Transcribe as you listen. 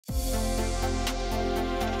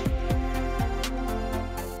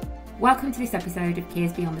Welcome to this episode of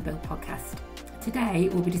Kier's Beyond the Bill podcast. Today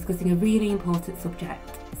we'll be discussing a really important subject,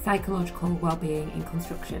 psychological wellbeing in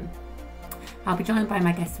construction. I'll be joined by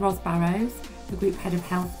my guests Ros Barrows, the Group Head of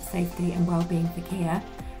Health, Safety and Wellbeing for Kier,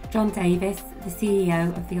 John Davies, the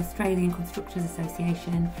CEO of the Australian Constructors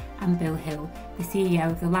Association, and Bill Hill, the CEO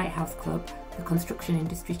of the Lighthouse Club, the construction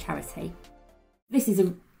industry charity. This is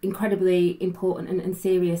an incredibly important and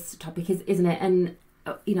serious topic, isn't it? And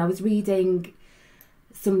I was reading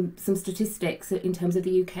some statistics in terms of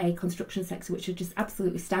the UK construction sector, which are just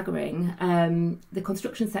absolutely staggering. The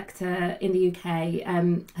construction sector in the UK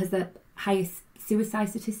has the highest suicide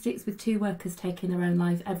statistics, with 2 workers taking their own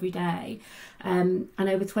life every day, and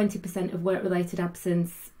over 20% of work-related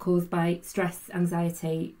absence caused by stress,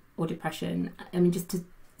 anxiety or depression. I mean, just to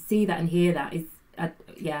see that and hear that is,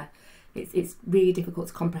 it's really difficult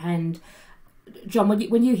to comprehend. John,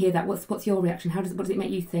 when you hear that, what's your reaction? What does it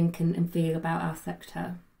make you think and feel about our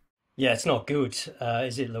sector? Yeah, it's not good,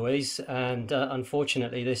 is it, Louise? And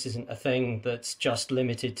unfortunately, this isn't a thing that's just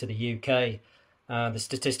limited to the UK. The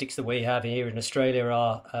statistics that we have here in Australia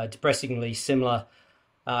are depressingly similar.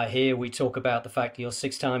 Here we talk about the fact that you're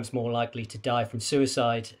 6 times more likely to die from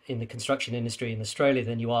suicide in the construction industry in Australia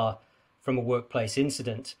than you are from a workplace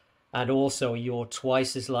incident. And also you're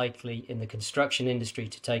twice as likely in the construction industry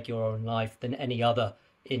to take your own life than any other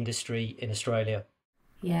industry in Australia.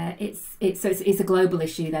 Yeah, it's a global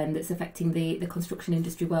issue then that's affecting the construction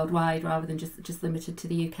industry worldwide rather than just limited to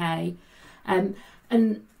the UK. And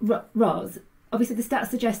Ros, obviously the stats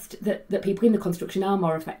suggest that people in the construction are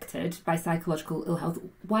more affected by psychological ill health.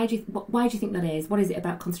 Why do you think that is? What is it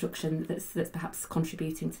about construction that's perhaps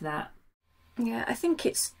contributing to that? Yeah, I think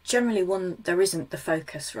it's generally there isn't the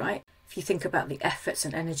focus, right? If you think about the efforts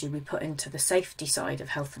and energy we put into the safety side of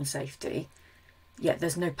health and safety, yet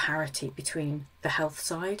there's no parity between the health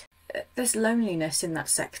side. There's loneliness in that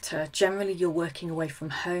sector. Generally, you're working away from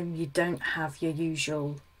home. You don't have your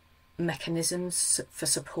usual mechanisms for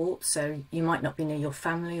support. So you might not be near your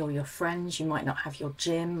family or your friends. You might not have your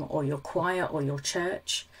gym or your choir or your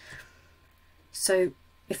church. So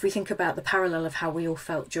if we think about the parallel of how we all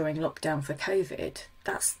felt during lockdown for COVID,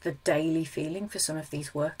 that's the daily feeling for some of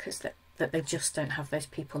these workers, that they just don't have those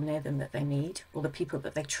people near them that they need, or the people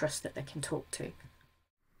that they trust that they can talk to.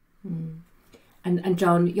 And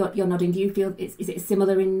John, you're nodding. Do you feel is it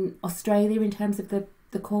similar in Australia in terms of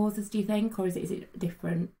the causes, do you think, or is it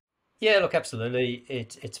different? Yeah, look, absolutely.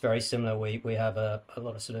 It's very similar. We have a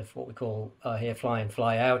lot of sort of what we call here fly in,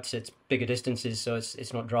 fly out. It's bigger distances, so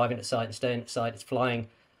it's not driving at site and staying at site. It's flying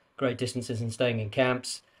great distances and staying in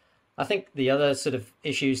camps. I think the other sort of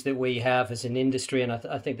issues that we have as an industry, and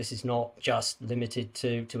I think this is not just limited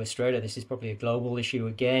to Australia, this is probably a global issue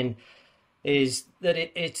again, is that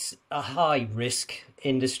it's a high risk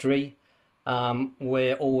industry.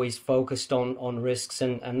 We're always focused on risks,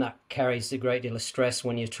 and that carries a great deal of stress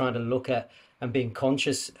when you're trying to look at and being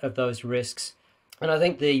conscious of those risks. And I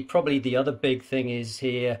think probably the other big thing is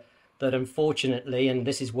here that unfortunately, and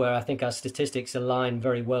this is where I think our statistics align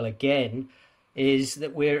very well again, is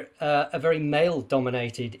that we're a very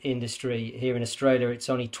male-dominated industry here in Australia. It's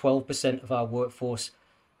only 12% of our workforce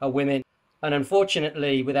are women. And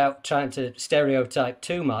unfortunately, without trying to stereotype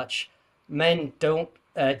too much, men don't,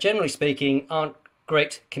 generally speaking, aren't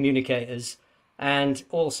great communicators. And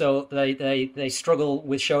also they struggle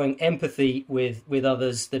with showing empathy with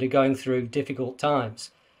others that are going through difficult times.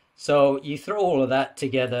 So you throw all of that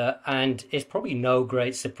together, and it's probably no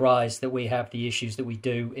great surprise that we have the issues that we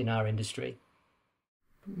do in our industry.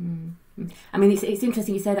 I mean, it's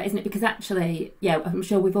interesting you say that, isn't it? Because actually, yeah, I'm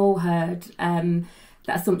sure we've all heard that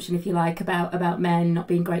assumption, if you like, about men not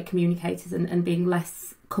being great communicators and being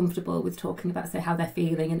less comfortable with talking about, say, how they're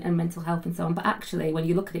feeling and mental health and so on. But actually, when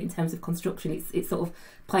you look at it in terms of construction, it's sort of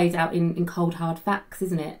played out in cold, hard facts,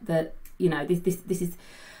 isn't it? That,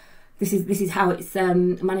 this is how it's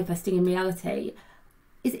manifesting in reality.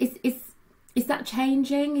 Is that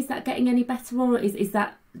changing? Is that getting any better, or is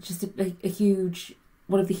that just a huge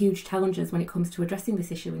one of the huge challenges when it comes to addressing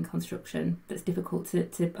this issue in construction that's difficult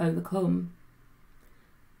to overcome?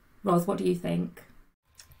 Ros, what do you think?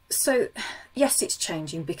 So, yes, it's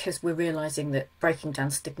changing because we're realising that breaking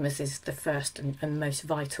down stigmas is the first and most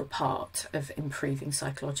vital part of improving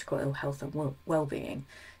psychological ill health and well-being.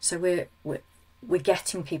 So we're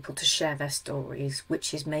getting people to share their stories,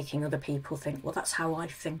 which is making other people think, well, that's how I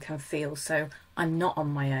think and feel, so I'm not on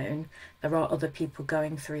my own. There are other people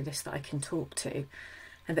going through this that I can talk to.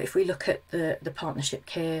 And if we look at the partnership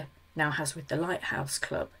Kier now has with the Lighthouse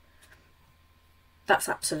Club, that's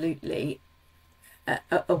absolutely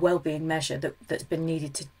a wellbeing measure that's been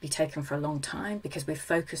needed to be taken for a long time, because we've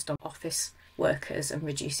focused on office workers and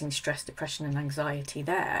reducing stress, depression and anxiety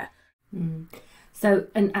there. So,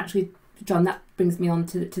 and actually, John, that brings me on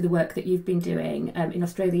to the work that you've been doing in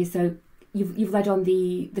Australia. So you've led on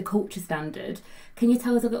the culture standard. Can you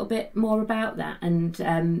tell us a little bit more about that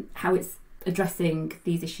and how it's addressing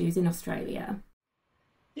these issues in Australia?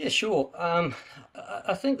 Yeah, sure.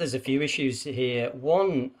 I think there's a few issues here.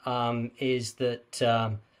 One is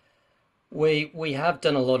that we have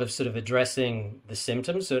done a lot of sort of addressing the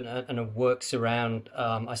symptoms and it works around,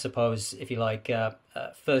 I suppose, if you like,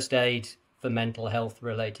 first aid for mental health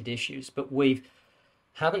related issues. But we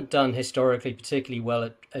haven't done historically particularly well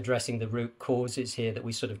at addressing the root causes here that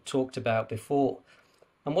we sort of talked about before.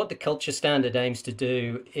 And what the culture standard aims to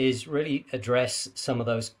do is really address some of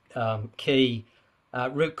those key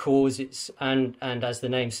root causes, and as the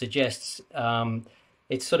name suggests,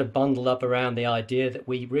 it's sort of bundled up around the idea that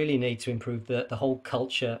we really need to improve the whole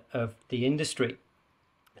culture of the industry.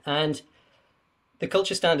 And the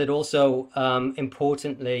culture standard also,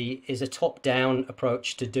 importantly, is a top-down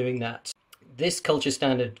approach to doing that. This culture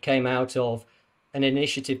standard came out of an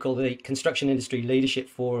initiative called the Construction Industry Leadership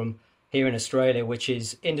Forum here in Australia, which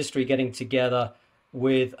is industry getting together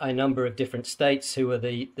with a number of different states who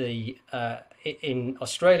are in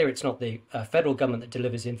Australia, it's not the federal government that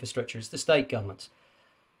delivers infrastructure, it's the state governments.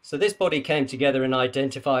 So this body came together and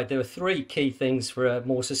identified there were three key things for a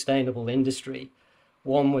more sustainable industry.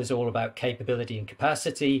 One was all about capability and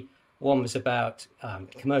capacity. One was about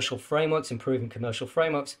commercial frameworks, improving commercial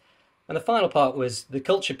frameworks. And the final part was the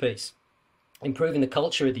culture piece, improving the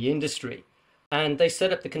culture of the industry. And they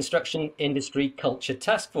set up the Construction Industry Culture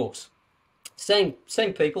Task Force. Same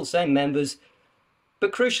people, same members,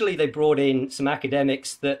 but crucially they brought in some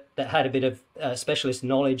academics that had a bit of specialist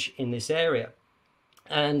knowledge in this area.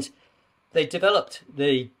 And they developed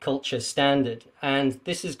the culture standard, and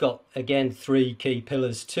this has got, again, three key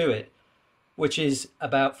pillars to it, which is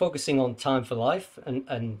about focusing on time for life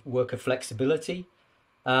and worker flexibility,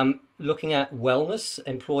 looking at wellness,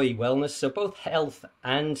 employee wellness, so both health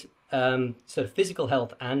and sort of physical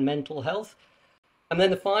health and mental health. And then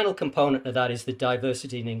the final component of that is the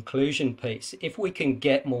diversity and inclusion piece. If we can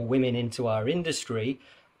get more women into our industry,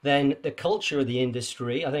 then the culture of the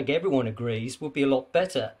industry, I think everyone agrees, will be a lot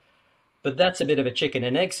better. But that's a bit of a chicken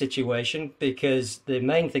and egg situation, because the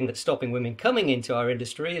main thing that's stopping women coming into our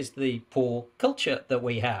industry is the poor culture that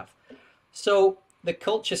we have. So the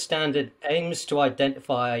culture standard aims to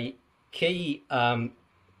identify key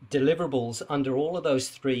deliverables under all of those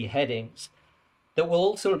three headings that will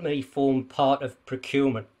ultimately form part of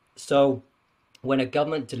procurement. So when a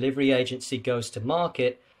government delivery agency goes to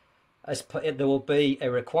market, there will be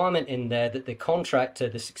a requirement in there that the contractor,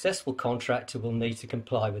 the successful contractor, will need to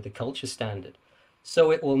comply with the culture standard.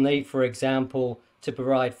 So it will need, for example, to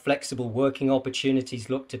provide flexible working opportunities,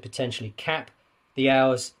 look to potentially cap the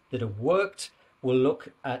hours that are worked, will look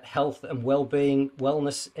at health and well-being,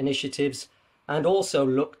 wellness initiatives, and also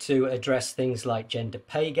look to address things like gender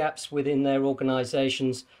pay gaps within their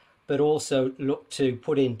organisations, but also look to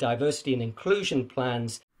put in diversity and inclusion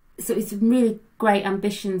plans. So it's some really great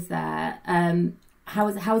ambitions there. How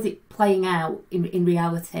is it playing out in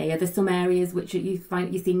reality? Are there some areas which you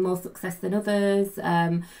find you're seeing more success than others?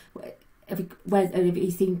 Have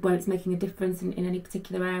you seen where it's making a difference in any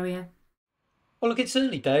particular area? Well, look, it's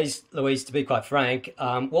early days, Louise, to be quite frank.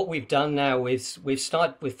 What we've done now is we've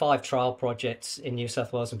started with 5 trial projects in New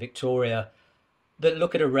South Wales and Victoria that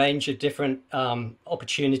look at a range of different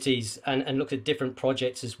opportunities and look at different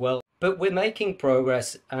projects as well. But we're making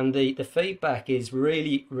progress, and the feedback is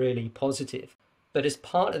really, really positive. But as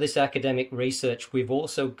part of this academic research, we've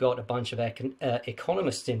also got a bunch of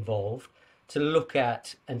economists involved to look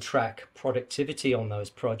at and track productivity on those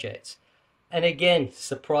projects. And again,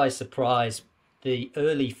 surprise, surprise, the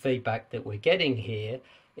early feedback that we're getting here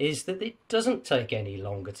is that it doesn't take any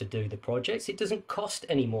longer to do the projects. It doesn't cost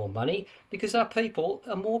any more money because our people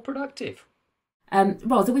are more productive.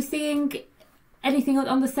 Ros, are we seeing anything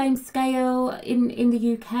on the same scale in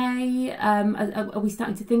the UK? Are we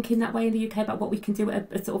starting to think in that way in the UK about what we can do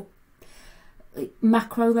at a sort of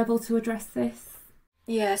macro level to address this?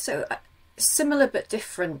 Yeah, so similar but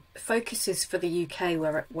different focuses for the UK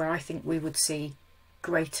where I think we would see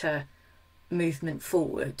greater movement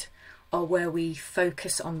forward are where we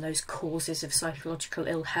focus on those causes of psychological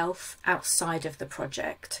ill health outside of the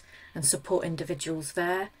project and support individuals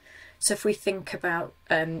there. So if we think about,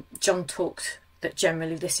 John talked that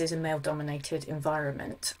generally this is a male-dominated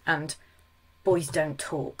environment and boys don't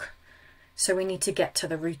talk. So we need to get to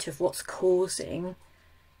the root of what's causing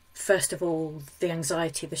first of all, the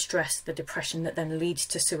anxiety, the stress, the depression that then leads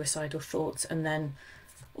to suicidal thoughts and then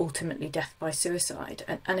ultimately death by suicide.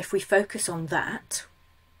 And if we focus on that,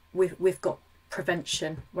 we've got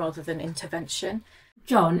prevention rather than intervention.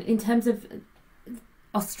 John, in terms of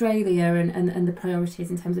Australia and the priorities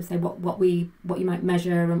in terms of, say, what you might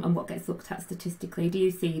measure and what gets looked at statistically, do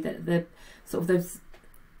you see that the sort of those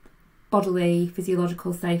bodily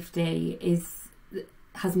physiological safety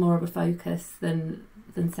has more of a focus than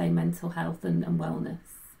say mental health and wellness?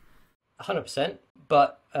 100%.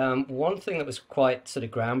 But one thing that was quite sort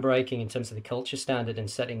of groundbreaking in terms of the culture standard and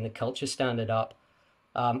setting the culture standard up,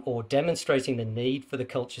 or demonstrating the need for the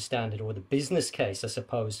culture standard, or the business case, I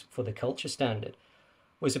suppose, for the culture standard,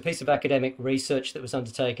 was a piece of academic research that was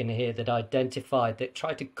undertaken here that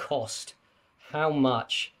tried to cost how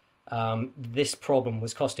much this problem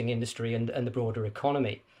was costing industry and the broader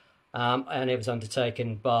economy. And it was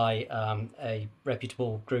undertaken by a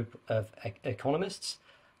reputable group of economists.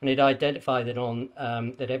 And it identified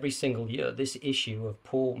that every single year, this issue of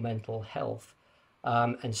poor mental health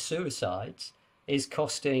and suicides is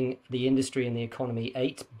costing the industry and the economy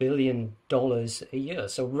 $8 billion a year.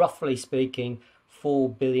 So roughly speaking,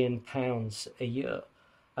 £4 billion a year.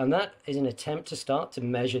 And that is an attempt to start to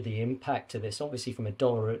measure the impact of this, obviously from a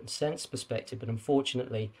dollar and cents perspective, but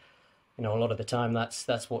unfortunately, a lot of the time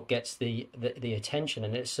that's what gets the attention,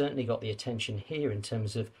 and it's certainly got the attention here in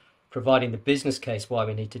terms of providing the business case why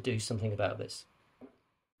we need to do something about this.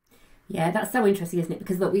 Yeah, that's so interesting, isn't it?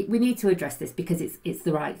 Because look, we need to address this because it's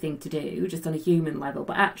the right thing to do, just on a human level.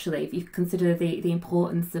 But actually, if you consider the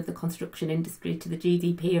importance of the construction industry to the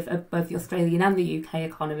GDP of both the Australian and the UK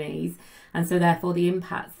economies, and so therefore the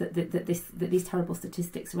impacts that these terrible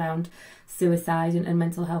statistics around suicide and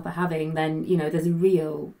mental health are having, then there's a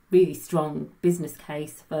really strong business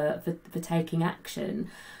case for taking action.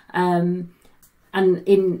 And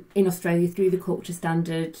in Australia, through the culture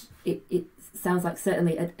standard, it sounds like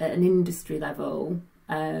certainly at an industry level,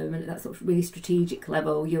 and at that sort of really strategic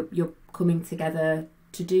level, you're coming together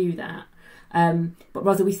to do that. But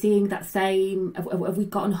Ros, are we seeing that same? Have we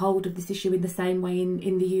gotten hold of this issue in the same way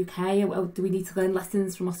in the UK? Or do we need to learn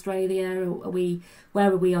lessons from Australia? Or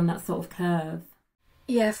where are we on that sort of curve?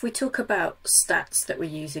 Yeah, if we talk about stats that we're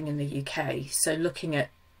using in the UK, so looking at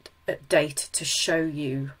data to show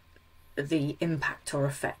you the impact or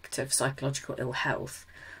effect of psychological ill health,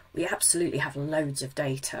 we absolutely have loads of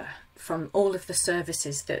data from all of the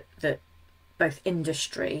services that both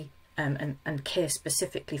industry and Kier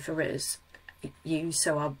specifically for us use.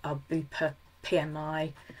 So our Bupa,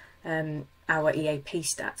 PMI, our EAP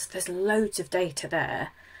stats, there's loads of data there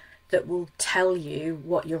that will tell you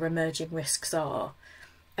what your emerging risks are.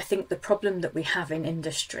 I think the problem that we have in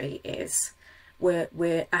industry is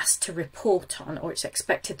we're asked to report on, or it's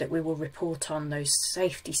expected that we will report on those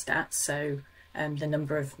safety stats, so the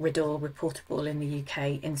number of RIDDOR reportable in the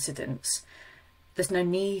UK incidents. There's no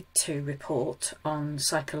need to report on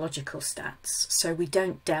psychological stats, so we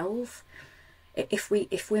don't delve. If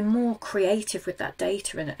we're more creative with that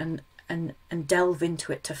data and delve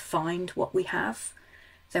into it to find what we have,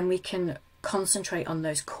 then we can concentrate on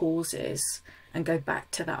those causes and go back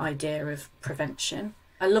to that idea of prevention.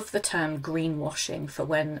 I love the term greenwashing for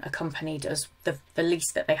when a company does the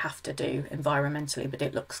least that they have to do environmentally, but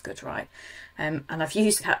it looks good, right? And I've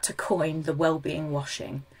used that to coin the wellbeing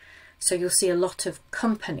washing. So you'll see a lot of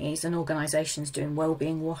companies and organisations doing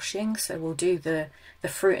wellbeing washing. So we'll do the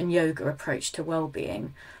fruit and yoga approach to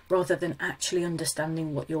wellbeing rather than actually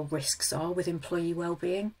understanding what your risks are with employee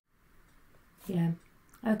wellbeing. Yeah,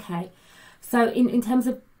 okay. So in terms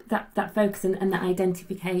of that focus and that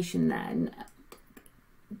identification then,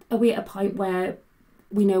 are we at a point where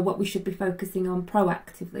we know what we should be focusing on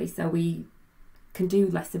proactively, so we can do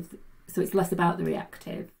so it's less about the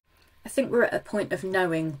reactive? I think we're at a point of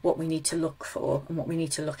knowing what we need to look for and what we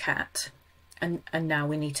need to look at, and now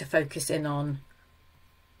we need to focus in on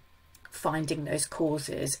finding those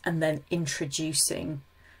causes and then introducing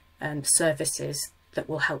services that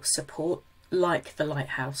will help support, like the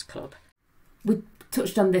Lighthouse Club. We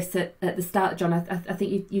touched on this at the start, John. I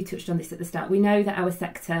think you touched on this at the start. We know that our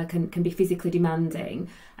sector can be physically demanding.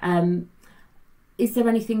 Is there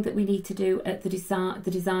anything that we need to do at the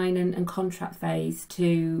design and contract phase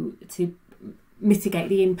to mitigate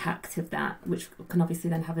the impact of that, which can obviously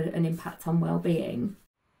then have an impact on well-being?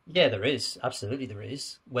 Yeah, there is. Absolutely there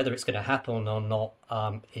is. Whether it's going to happen or not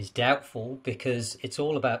is doubtful, because it's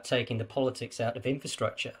all about taking the politics out of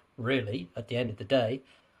infrastructure, really, at the end of the day.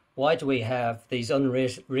 Why do we have these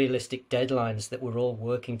unrealistic deadlines that we're all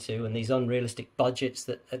working to, and these unrealistic budgets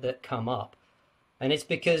that come up? And it's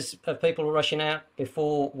because of people rushing out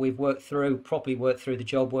before we've properly worked through the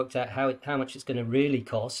job, worked out how much it's going to really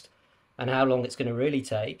cost and how long it's going to really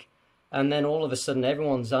take. And then all of a sudden,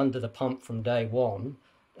 everyone's under the pump from day one,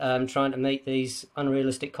 trying to meet these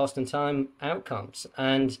unrealistic cost and time outcomes.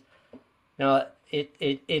 And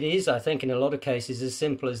it is, I think, in a lot of cases, as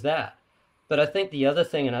simple as that. But I think the other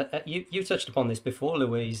thing, and you touched upon this before,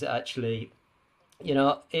 Louise, actually,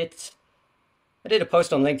 I did a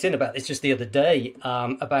post on LinkedIn about this just the other day,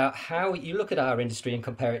 about how you look at our industry and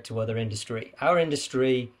compare it to other industry. Our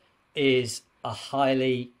industry is a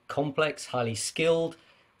highly complex, highly skilled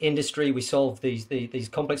industry. We solve these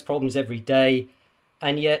complex problems every day,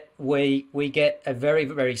 and yet we get a very,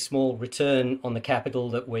 very small return on the capital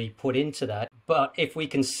that we put into that. But if we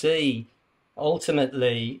can see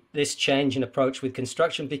ultimately this change in approach with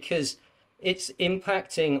construction, because it's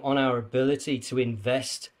impacting on our ability to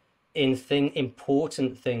invest in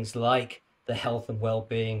important things like the health and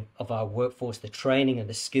well-being of our workforce, the training and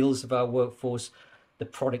the skills of our workforce, the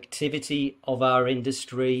productivity of our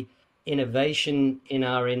industry, innovation in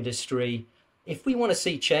our industry. If we want to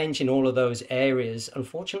see change in all of those areas,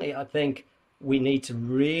 unfortunately, I think we need to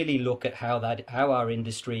really look at how our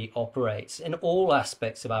industry operates in all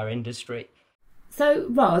aspects of our industry. So,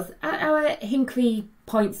 Ros, at our Hinkley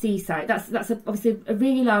Point C site, that's obviously a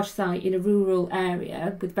really large site in a rural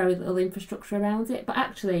area with very little infrastructure around it. But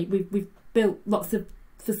actually, we've built lots of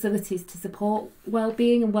facilities to support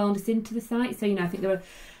wellbeing and wellness into the site. So, I think there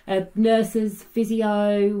are nurses,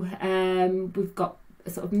 physio. We've got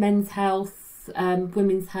sort of men's health,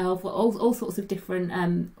 women's health, all sorts of different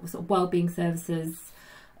sort of wellbeing services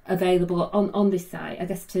available on this site. I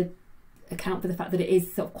guess to account for the fact that it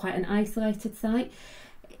is sort of quite an isolated site.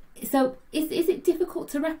 So is it difficult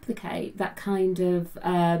to replicate that kind of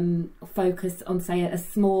focus on, say, a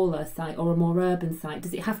smaller site or a more urban site?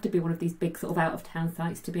 Does it have to be one of these big sort of out-of-town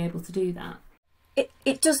sites to be able to do that?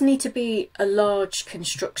 It does need to be a large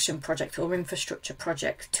construction project or infrastructure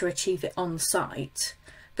project to achieve it on site,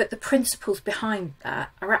 but the principles behind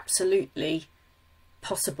that are absolutely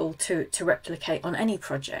possible to replicate on any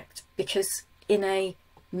project, because in a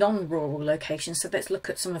non-rural location, so let's look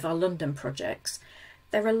at some of our London projects,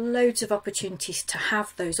 there are loads of opportunities to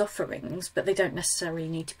have those offerings, but they don't necessarily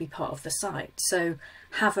need to be part of the site. So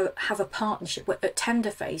have a partnership. At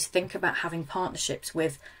tender phase, think about having partnerships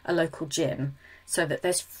with a local gym so that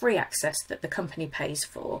there's free access that the company pays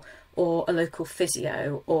for, or a local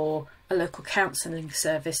physio, or a local counselling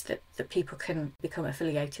service that people can become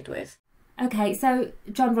affiliated with. Okay, so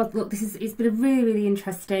John, Rod, look, it's been a really, really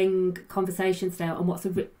interesting conversation today on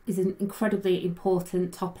is an incredibly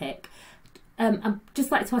important topic. I'd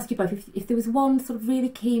just like to ask you both if there was one sort of really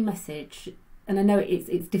key message, and I know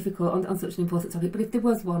it's difficult on such an important topic, but if there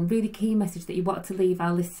was one really key message that you wanted to leave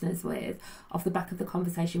our listeners with off the back of the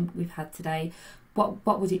conversation we've had today,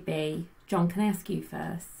 what would it be? John, can I ask you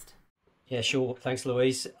first? Yeah, sure. Thanks,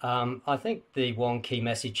 Louise. I think the one key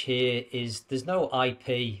message here is there's no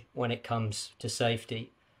IP when it comes to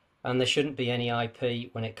safety, and there shouldn't be any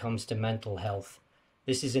IP when it comes to mental health.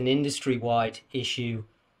 This is an industry-wide issue.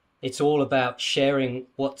 It's all about sharing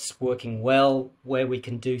what's working well, where we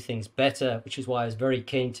can do things better, which is why I was very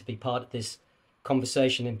keen to be part of this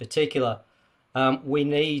conversation in particular. We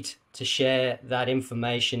need to share that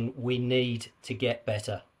information. We need to get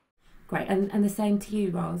better. Great. And the same to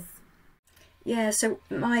you, Ros. Yeah, so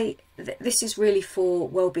this is really for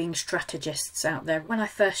wellbeing strategists out there. When I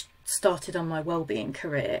first started on my wellbeing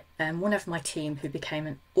career, one of my team, who became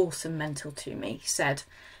an awesome mentor to me, said,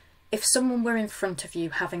 if someone were in front of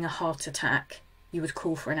you having a heart attack, you would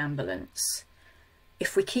call for an ambulance.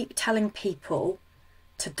 If we keep telling people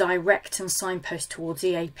to direct and signpost towards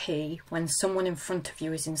EAP when someone in front of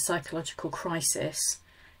you is in psychological crisis,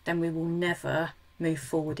 then we will never move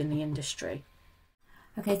forward in the industry.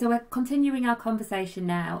 Okay, so we're continuing our conversation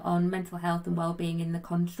now on mental health and wellbeing in the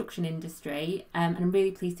construction industry, and I'm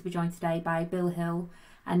really pleased to be joined today by Bill Hill.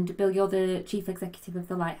 And Bill, you're the Chief Executive of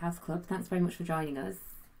the Lighthouse Club. Thanks very much for joining us.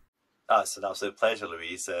 It's an absolute pleasure,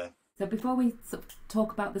 Louise. So before we sort of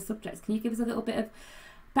talk about the subjects, can you give us a little bit of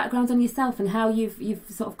background on yourself and how you've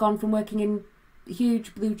sort of gone from working in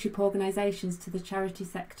huge blue chip organisations to the charity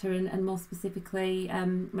sector and more specifically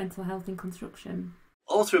mental health in construction?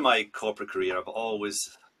 All through my corporate career, I've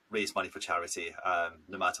always raised money for charity.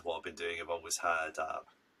 No matter what I've been doing, I've always had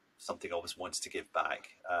something I always wanted to give back,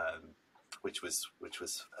 which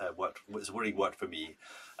really worked for me.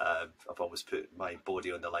 I've always put my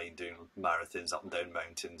body on the line, doing marathons up and down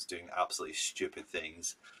mountains, doing absolutely stupid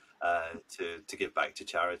things to give back to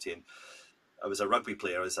charity. And I was a rugby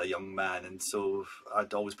player as a young man, and so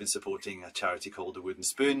I'd always been supporting a charity called the Wooden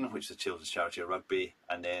Spoon, which is a children's charity of rugby.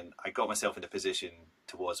 And then I got myself in a position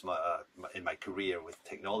towards in my career with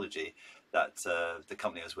technology that the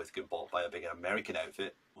company I was with got bought by a big American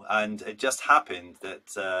outfit, and it just happened that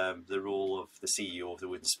the role of the CEO of the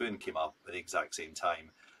Wooden Spoon came up at the exact same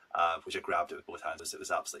time, which I grabbed it with both hands. It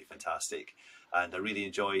was absolutely fantastic. And I really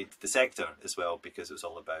enjoyed the sector as well, because it was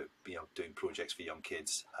all about, you know, doing projects for young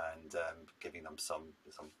kids and giving them some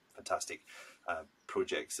fantastic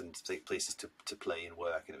projects and places to play and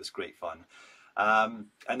work, and it was great fun.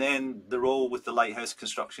 And then the role with the Lighthouse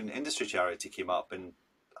Construction Industry Charity came up, and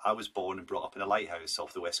I was born and brought up in a lighthouse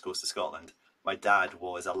off the west coast of Scotland. My dad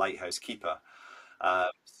was a lighthouse keeper.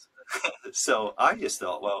 So I just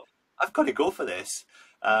thought, well, I've got to go for this.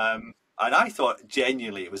 And I thought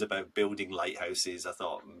genuinely it was about building lighthouses. I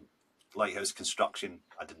thought lighthouse construction,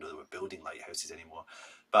 I didn't know they were building lighthouses anymore.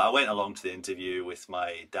 But I went along to the interview with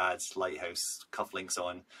my dad's lighthouse cufflinks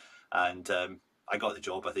on, and I got the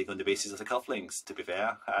job, I think, on the basis of the cufflinks, to be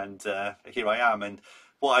fair. And here I am. And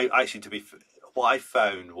what I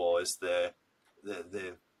found was the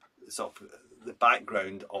sort of the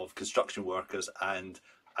background of construction workers and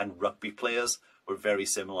rugby players were very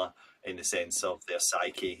similar in the sense of their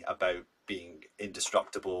psyche about being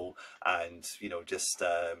indestructible and, you know, just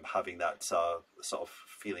having that sort of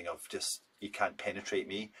feeling of just, you can't penetrate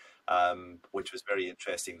me, which was very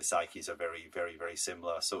interesting. The psyches are very, very, very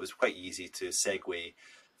similar. So it was quite easy to segue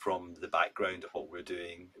from the background of what we're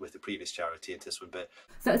doing with the previous charity into this one. But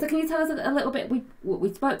so can you tell us a little bit?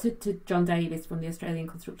 We spoke to John Davies from the Australian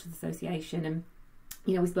Constructors Association, and,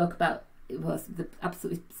 you know, we spoke about the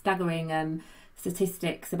absolutely staggering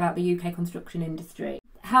statistics about the UK construction industry.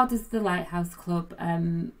 How does the Lighthouse Club,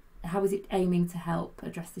 how is it aiming to help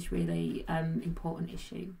address this really important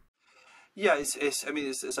issue? Yeah, it's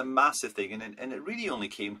a massive thing, and it really only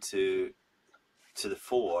came to the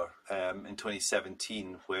fore in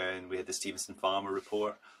 2017 when we had the Stevenson Farmer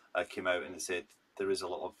report came out, and it said there is a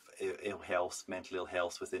lot of mental ill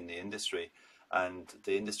health within the industry, and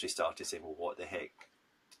the industry started saying, well, what the heck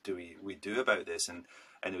do we do about this? And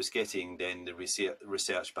it was getting then the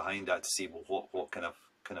research behind that to see, well, what kind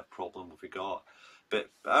of problem have we got? But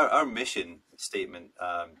our mission statement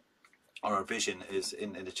or our vision is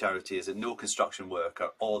in the charity is that no construction worker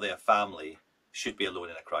or their family should be alone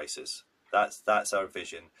in a crisis. That's our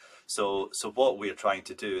vision. So what we're trying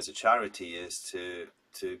to do as a charity is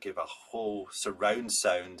to give a whole surround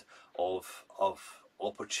sound of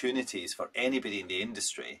opportunities for anybody in the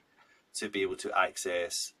industry to be able to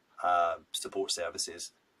access support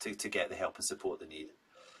services to get the help and support they need.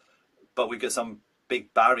 But we've got some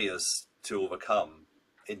big barriers to overcome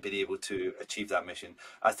in being able to achieve that mission.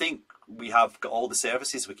 I think we have got all the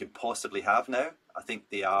services we can possibly have now. I think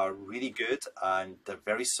they are really good and they're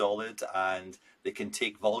very solid and they can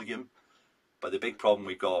take volume. But the big problem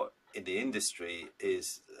we've got in the industry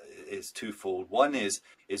is twofold. One is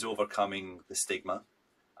overcoming the stigma,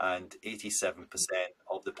 and 87%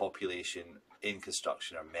 of the population in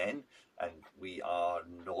construction are men, and we are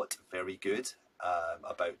not very good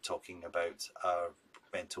about talking about our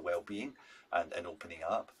mental well-being and opening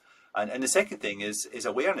up. And the second thing is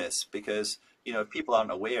awareness, because, you know, if people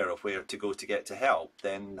aren't aware of where to go to get to help,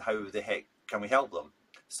 then how the heck can we help them?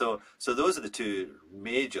 So those are the two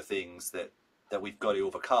major things that we've got to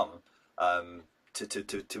overcome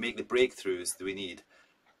to make the breakthroughs that we need.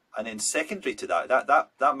 And then secondary to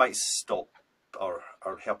that might stop or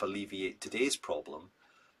help alleviate today's problem.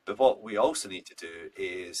 But what we also need to do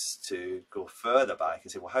is to go further back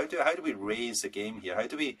and say, well, how do we raise the game here? How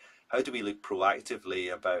do we look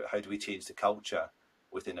proactively about how do we change the culture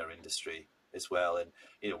within our industry as well? And,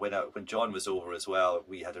 you know, when John was over as well,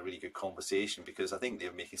 we had a really good conversation, because I think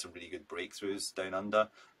they're making some really good breakthroughs down under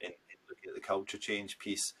in looking at the culture change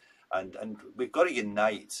piece. And we've got to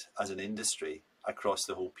unite as an industry across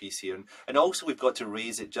the whole piece here. And also we've got to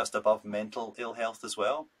raise it just above mental ill health as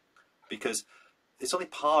well, because it's only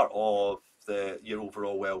part of your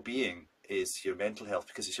overall well-being is your mental health,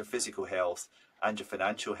 because it's your physical health and your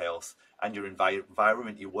financial health and your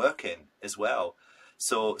environment you work in as well.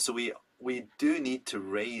 So we do need to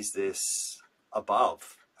raise this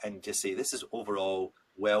above and just say this is overall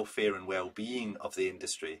welfare and well-being of the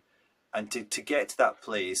industry. And to get to that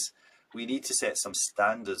place, we need to set some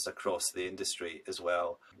standards across the industry as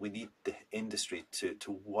well. We need the industry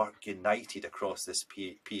to work united across this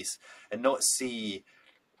piece and not see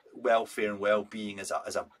welfare and well-being as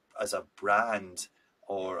a brand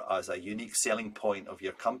or as a unique selling point of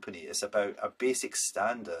your company. It's about a basic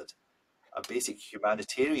standard, a basic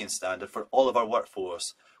humanitarian standard for all of our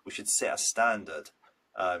workforce. We should set a standard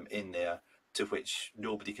in there to which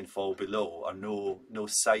nobody can fall below, or no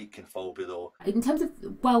site can fall below. In terms of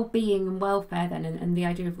well-being and welfare then, and the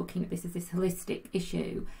idea of looking at this as this holistic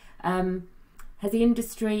issue, has the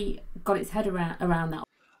industry got its head around that?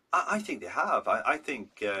 I think they have. I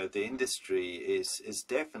think the industry is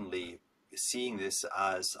definitely seeing this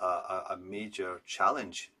as a major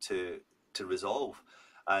challenge to resolve.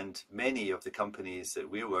 And many of the companies that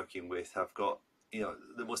we're working with have got,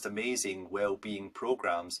 the most amazing well-being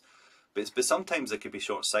programs, but sometimes there could be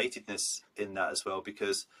short-sightedness in that as well,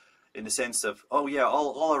 because in the sense of, oh yeah,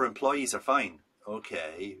 all our employees are fine.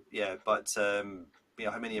 Okay, yeah, but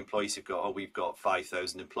how many employees you've got? Oh, we've got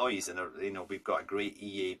 5,000 employees, and we've got a great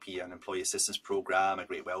EAP, an employee assistance program, a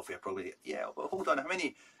great welfare program. Yeah, but hold on, how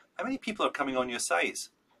many people are coming on your sites?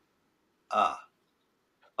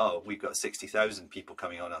 Oh, we've got 60,000 people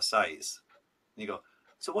coming on our sites. And you go,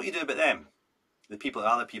 so what are you doing about them?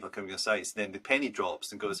 Other people coming on your sites. And then the penny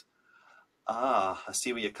drops and goes, I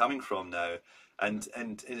see where you're coming from now. And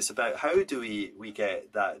it's about how do we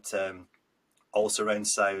get that all surround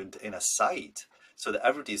sound in a site so that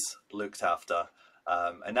everybody's looked after.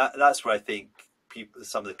 And that's where I think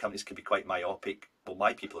some of the companies can be quite myopic. Well,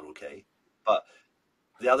 my people are okay. But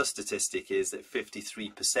the other statistic is that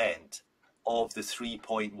 53% of the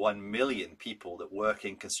 3.1 million people that work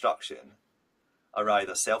in construction are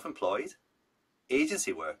either self-employed,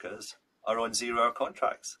 agency workers, or on 0-hour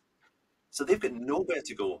contracts. So they've got nowhere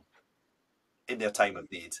to go in their time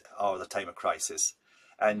of need or the time of crisis.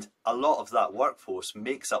 And a lot of that workforce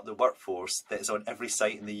makes up the workforce that is on every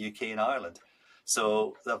site in the UK and Ireland.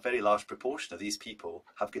 So a very large proportion of these people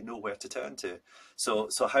have got nowhere to turn to. So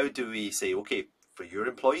how do we say, okay, for your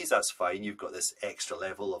employees, that's fine. You've got this extra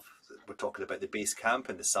level of, we're talking about the base camp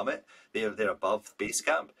and the summit. They're above base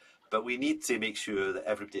camp, but we need to make sure that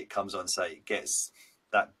everybody that comes on site gets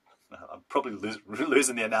that. I'm probably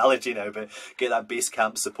losing the analogy now, but get that base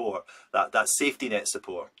camp support, that safety net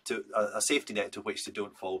support, to a safety net to which they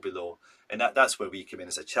don't fall below. And that's where we come in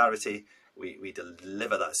as a charity. We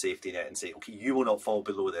deliver that safety net and say, okay, you will not fall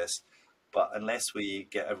below this. But unless we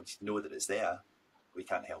get everybody to know that it's there, we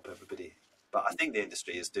can't help everybody. But I think the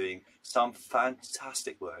industry is doing some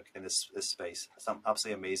fantastic work in this space, some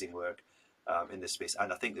absolutely amazing work in this space.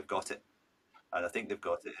 And I think they've got it.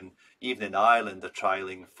 And even in Ireland, they're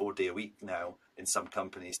trialling 4-day a week now in some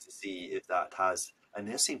companies to see if that has, and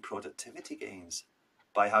they're seeing productivity gains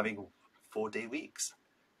by having 4-day weeks,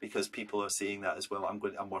 because people are seeing that as well. I'm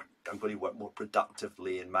going to work more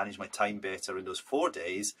productively and manage my time better in those 4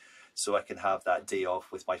 days, so I can have that day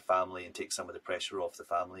off with my family and take some of the pressure off the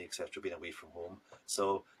family, etc., being away from home.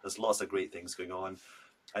 So there's lots of great things going on.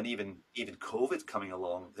 And even COVID coming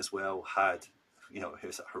along as well had, it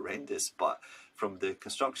was horrendous, but from the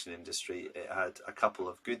construction industry, it had a couple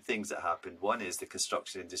of good things that happened. One is the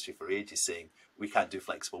construction industry for ages saying, we can't do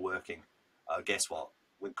flexible working. Guess what?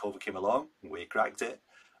 When COVID came along, we cracked it.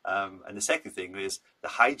 And the second thing is the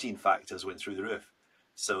hygiene factors went through the roof.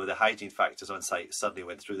 So the hygiene factors on site suddenly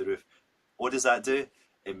went through the roof. What does that do?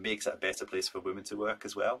 It makes it a better place for women to work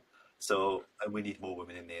as well. So, and we need more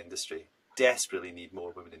women in the industry. Desperately need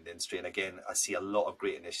more women in the industry. And again, I see a lot of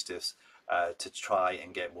great initiatives to try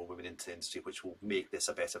and get more women into the industry, which will make this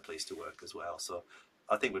a better place to work as well. So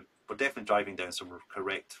I think we're definitely driving down some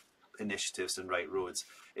correct initiatives and right roads.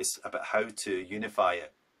 It's about how to unify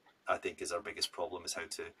it, I think, is our biggest problem, is how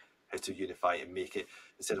to unify it and make it,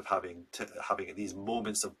 instead of having these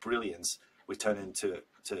moments of brilliance, we turn into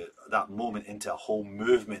that moment into a whole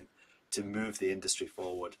movement to move the industry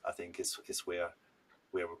forward. I think is where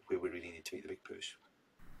we really need to make the big push.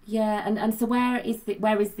 Yeah, and so where is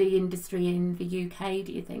the industry in the UK,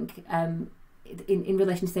 do you think, in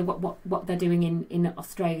relation to say what they're doing in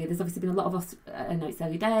Australia? There's obviously been a lot of, I know it's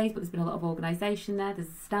early days, but there's been a lot of organisation there. There's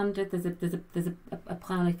a standard, there's a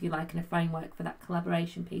plan, if you like, and a framework for that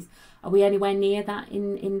collaboration piece. Are we anywhere near that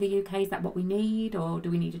in the UK? Is that what we need, or do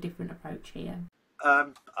we need a different approach here?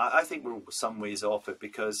 I think we're some ways off it,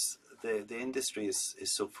 because the industry is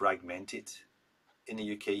so fragmented in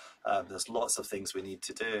the UK. There's lots of things we need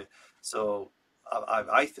to do. So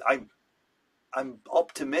I'm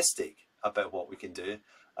optimistic about what we can do.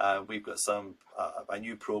 We've got a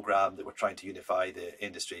new program that we're trying to unify the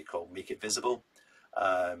industry called Make It Visible,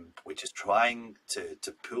 which is trying to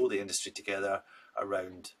pull the industry together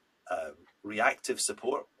around reactive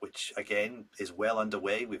support, which again is well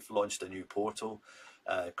underway. We've launched a new portal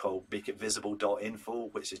called makeItvisible.info,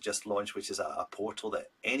 which is just launched, which is a portal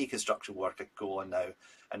that any construction worker can go on now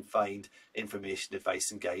and find information,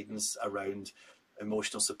 advice and guidance around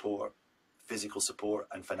emotional support, physical support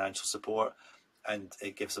and financial support. And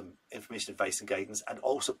it gives them information, advice and guidance, and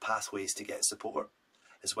also pathways to get support.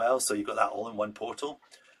 as well. So you've got that all in one portal.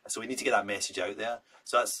 So we need to get that message out there.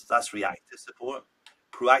 So that's reactive support.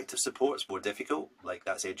 Proactive support is more difficult, like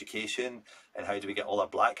that's education, and how do we get all our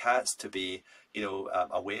black hats to be,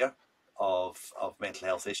 aware of mental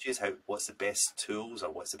health issues? What's the best tools,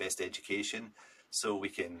 or what's the best education, so we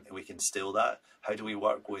can instill that? How do we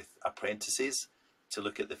work with apprentices to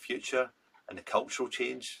look at the future and the cultural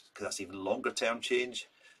change, because that's even longer term change?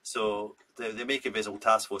 So the Make It Visible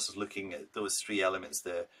Task Force is looking at those three elements: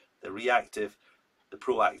 the reactive, the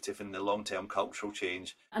proactive, and the long-term cultural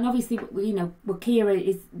change. And obviously,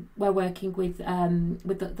 Kier we're working with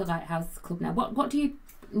the Lighthouse Club now. What do you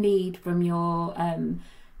need from your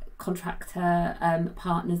contractor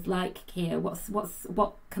partners like Kier?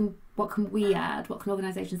 What can we add? What can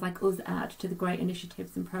organisations like us add to the great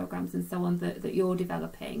initiatives and programmes and so on that you're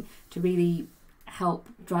developing to really help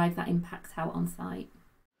drive that impact out on site?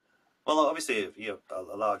 Well, obviously,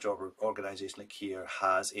 a large organisation like Kier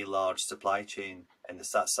has a large supply chain, and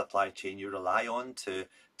it's that supply chain you rely on to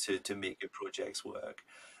make your projects work.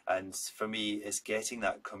 And for me, it's getting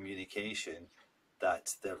that communication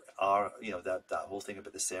that there are, that whole thing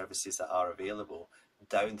about the services that are available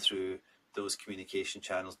down through those communication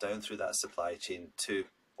channels, down through that supply chain to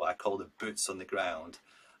what I call the boots on the ground,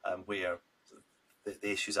 where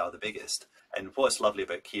the issues are the biggest. And what's lovely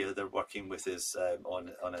about Kier, they're working with us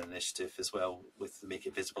on an initiative as well with Make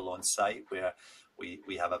It Visible on Site, where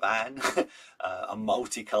we have a van, a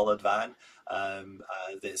multicoloured van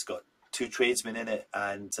that's got 2 tradesmen in it,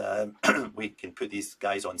 and we can put these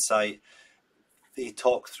guys on site. They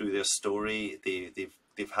talk through their story.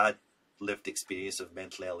 They've had lived experience of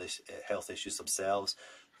mental health issues themselves.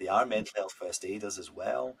 They are mental health first aiders as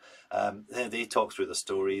well. They talk through their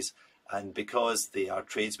stories. And because they are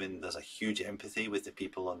tradesmen, there's a huge empathy with the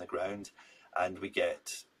people on the ground. And we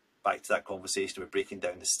get back to that conversation, we're breaking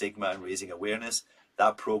down the stigma and raising awareness.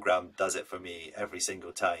 That programme does it for me every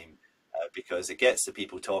single time, because it gets the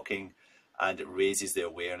people talking and it raises the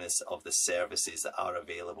awareness of the services that are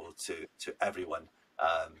available to everyone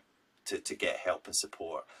to get help and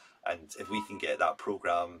support. And if we can get that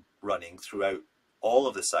programme running throughout all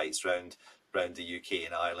of the sites around the UK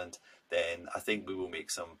and Ireland, then I think we will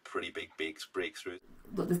make some pretty big breakthroughs.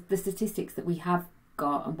 But the statistics that we have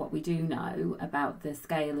got and what we do know about the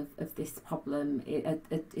scale of this problem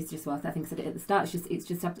is just, well, I think I said it at the start, it's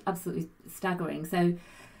just absolutely staggering. So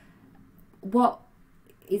what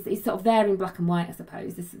is sort of there in black and white, I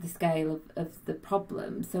suppose, the scale of the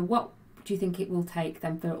problem. So what do you think it will take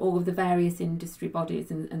then for all of the various industry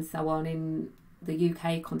bodies and so on in the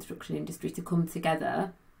UK construction industry to come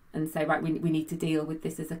together and say, right, we need to deal with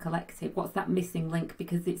this as a collective? What's that missing link?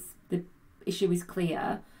 Because the issue is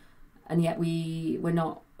clear, and yet we're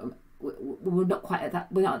not quite at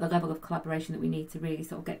that. We're not at the level of collaboration that we need to really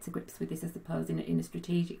sort of get to grips with this, I suppose, in a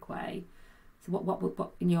strategic way. So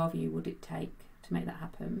what in your view would it take to make that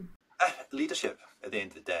happen? Leadership. At the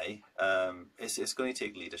end of the day, it's going to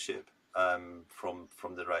take leadership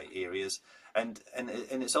from the right areas, and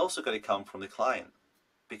it's also going to come from the client,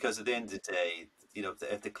 because at the end of the day,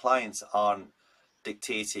 if the clients aren't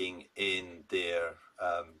dictating in their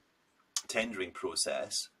tendering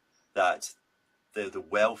process that the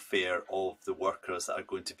welfare of the workers that are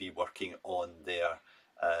going to be working on their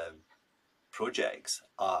projects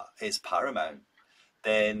is paramount,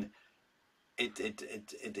 then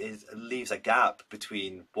it leaves a gap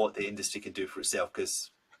between what the industry can do for itself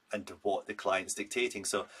and what the client's dictating.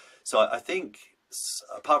 So I think,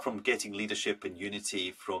 apart from getting leadership and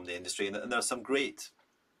unity from the industry, and there are some great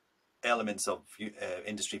elements of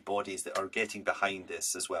industry bodies that are getting behind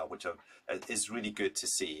this as well, which is really good to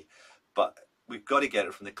see, but we've got to get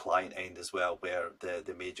it from the client end as well, where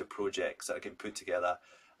the major projects that are getting put together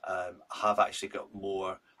have actually got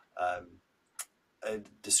more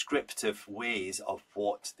descriptive ways of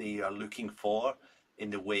what they are looking for in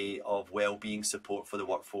the way of well-being support for the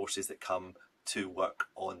workforces that come to work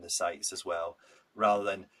on the sites as well, rather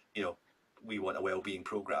than we want a well-being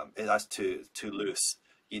program. That's too loose.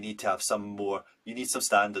 You need to have some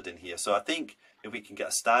standard in here. So I think if we can get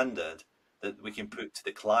a standard that we can put to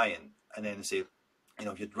the client and then say,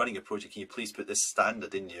 if you're running a project, can you please put this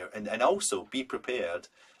standard in here, and also be prepared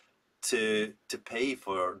to pay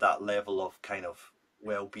for that level of kind of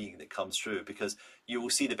well-being that comes through, because you will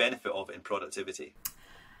see the benefit of it in productivity.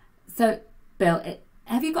 So Bill,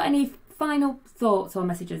 have you got any final thoughts or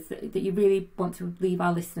messages that you really want to leave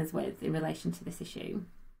our listeners with in relation to this issue?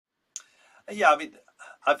 Yeah, I mean,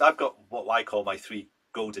 I've got what I call my 3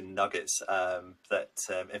 golden nuggets that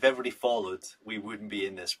if everybody followed, we wouldn't be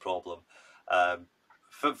in this problem.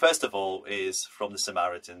 First of all is from the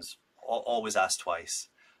Samaritans: always ask twice.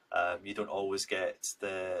 You don't always get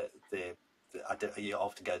you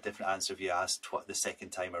often get a different answer if you ask the second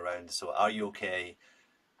time around. So, are you okay?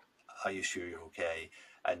 Are you sure you're okay?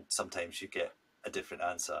 And sometimes you get a different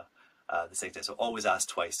answer the second time. So always ask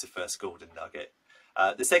twice, the first golden nugget.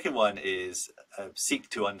 The second one is seek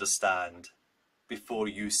to understand before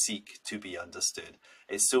you seek to be understood.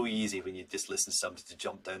 It's so easy when you just listen to somebody to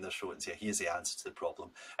jump down their throat and say, here's the answer to the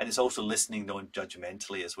problem. And it's also listening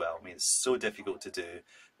non-judgmentally as well. I mean, it's so difficult to do,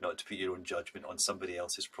 not to put your own judgment on somebody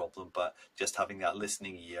else's problem, but just having that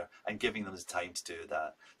listening ear and giving them the time to do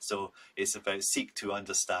that. So it's about seek to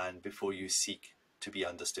understand before you seek to be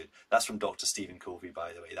understood. That's from Dr. Stephen Covey,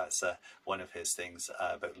 by the way. That's one of his things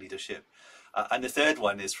about leadership. And the third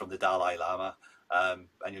one is from the Dalai Lama,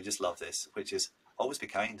 and you'll just love this, which is always be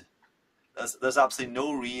kind. There's absolutely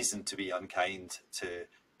no reason to be unkind to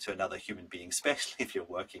another human being, especially if you're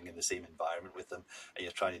working in the same environment with them and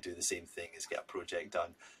you're trying to do the same thing as get a project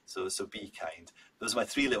done. So be kind. Those are my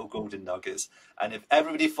 3 little golden nuggets. And if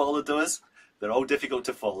everybody followed those, they're all difficult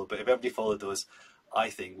to follow, but if everybody followed those, I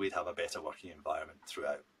think we'd have a better working environment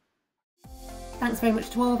throughout. Thanks very much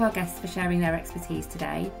to all of our guests for sharing their expertise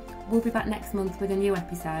today. We'll be back next month with a new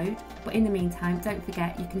episode, but in the meantime, don't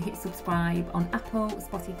forget you can hit subscribe on Apple,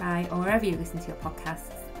 Spotify, or wherever you listen to your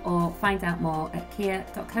podcasts, or find out more at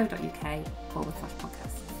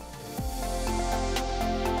kier.co.uk/podcast.